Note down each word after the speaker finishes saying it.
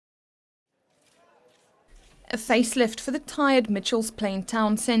A facelift for the tired Mitchells Plain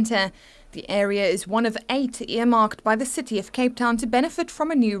town centre. The area is one of 8 earmarked by the City of Cape Town to benefit from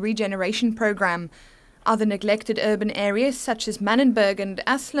a new regeneration programme. Other neglected urban areas such as Manenberg and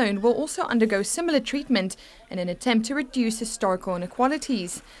Athlone will also undergo similar treatment in an attempt to reduce historical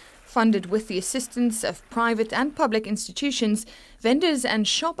inequalities. Funded with the assistance of private and public institutions, vendors and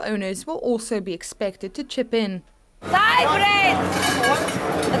shop owners will also be expected to chip in.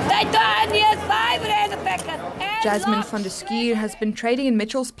 Jasmine van der Schuur has been trading in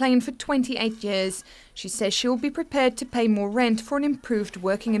Mitchells Plain for 28 years. She says she will be prepared to pay more rent for an improved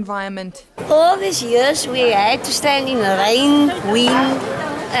working environment. All these years we had to stand in rain, wind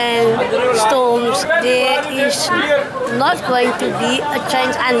and storms. There is not going to be a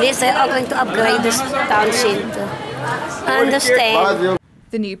change unless they are going to upgrade this town centre. Understand?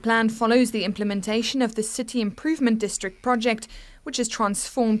 The new plan follows the implementation of the City Improvement District project, which has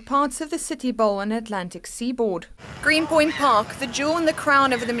transformed parts of the City Bowl and Atlantic Seaboard. Greenpoint Park, the jewel in the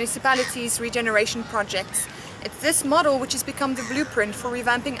crown of the municipality's regeneration projects. It's this model which has become the blueprint for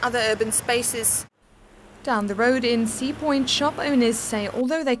revamping other urban spaces. Down the road in Sea Point, shop owners say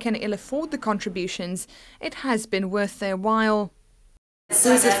although they can ill afford the contributions, it has been worth their while.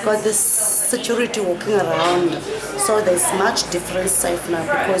 Since they've got this security walking around, so there's much difference safe now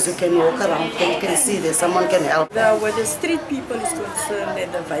because you can walk around and you can see that someone can help. Where the street people is concerned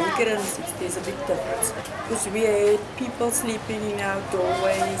and the vagrants, there's a big difference. Because we had people sleeping in our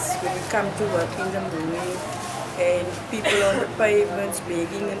doorways when we come to work in the morning and people on the pavements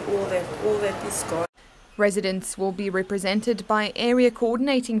begging and all that is gone. Residents will be represented by area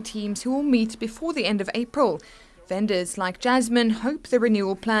coordinating teams who will meet before the end of April. Vendors like Jasmine hope the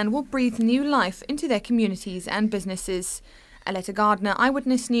renewal plan will breathe new life into their communities and businesses. Aletta Gardner,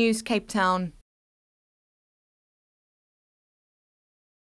 Eyewitness News, Cape Town.